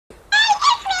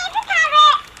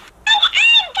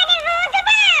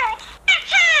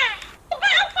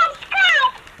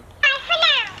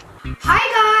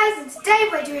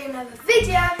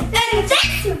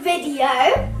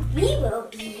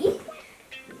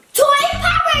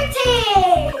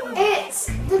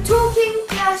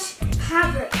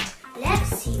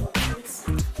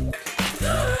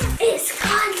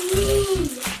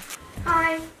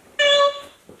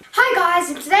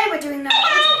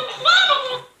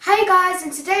Hey guys,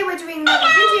 and today we're doing another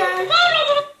video.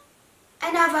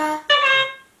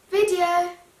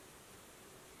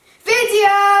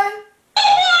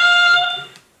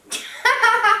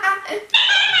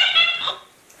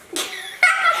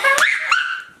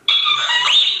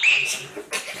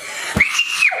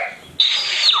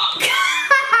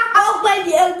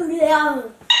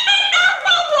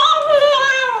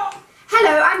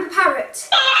 Hello, I'm the parrot.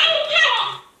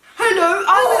 Hello,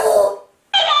 I'm a parrot.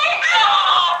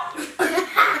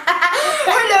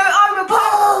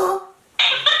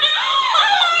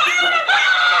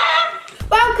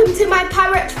 Welcome to my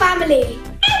parrot family.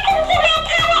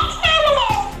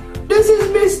 This is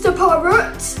Mr.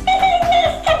 Parrot.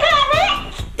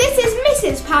 This is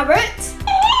Mrs. Parrot.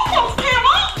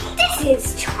 This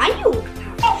is Child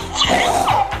Parrot.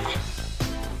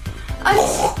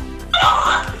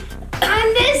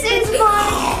 And this is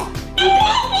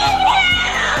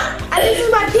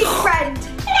my pig friend.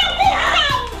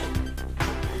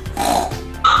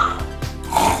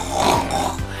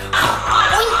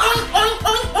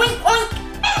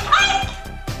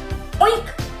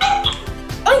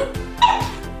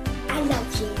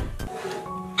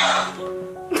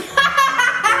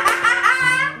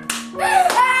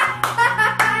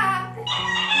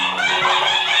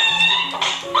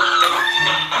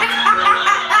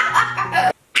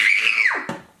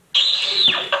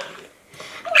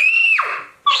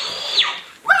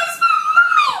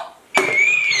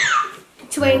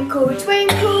 Twinkle,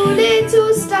 twinkle,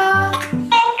 little star.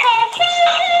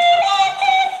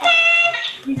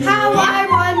 How I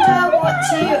wonder what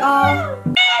you are.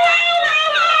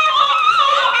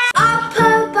 Up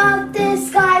above the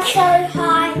sky so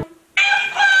high,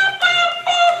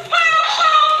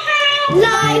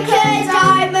 like a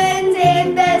diamond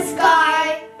in the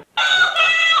sky.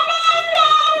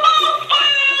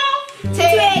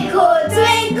 Twinkle,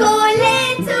 twinkle,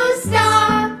 little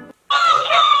star.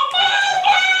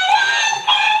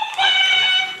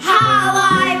 How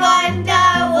I wonder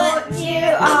what you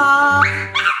are.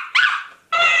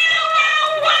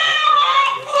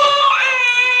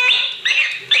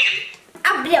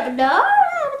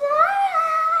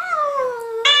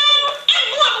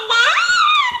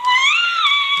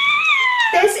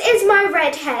 This is my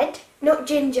redhead, not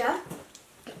Ginger.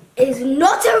 It is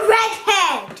not a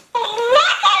redhead.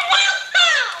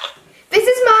 This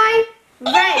is my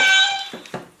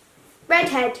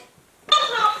redhead.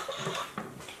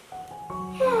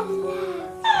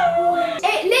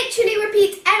 It literally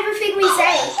repeats everything we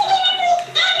say.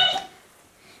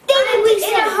 And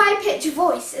in a high-pitched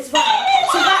voice as well.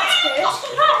 So that's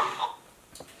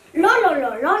good. La la la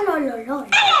la la la la.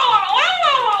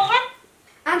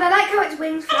 And I like how its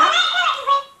wings flap.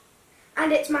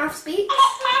 And its mouth speaks.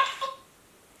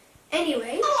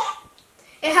 Anyway,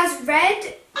 it has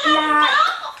red, black,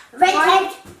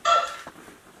 Redhead.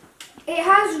 it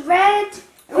has red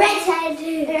Redhead.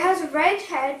 It has a red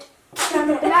head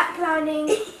and a black lining,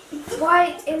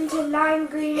 white into lime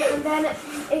green, and then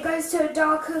it goes to a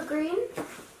darker green.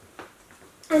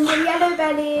 And the yellow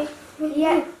belly,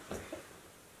 yeah.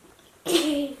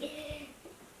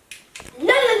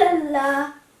 La la la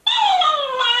la.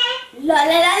 La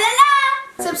la la la la.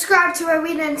 Subscribe to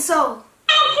Arena and Soul.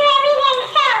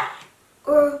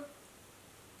 Or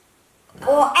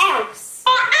Or else.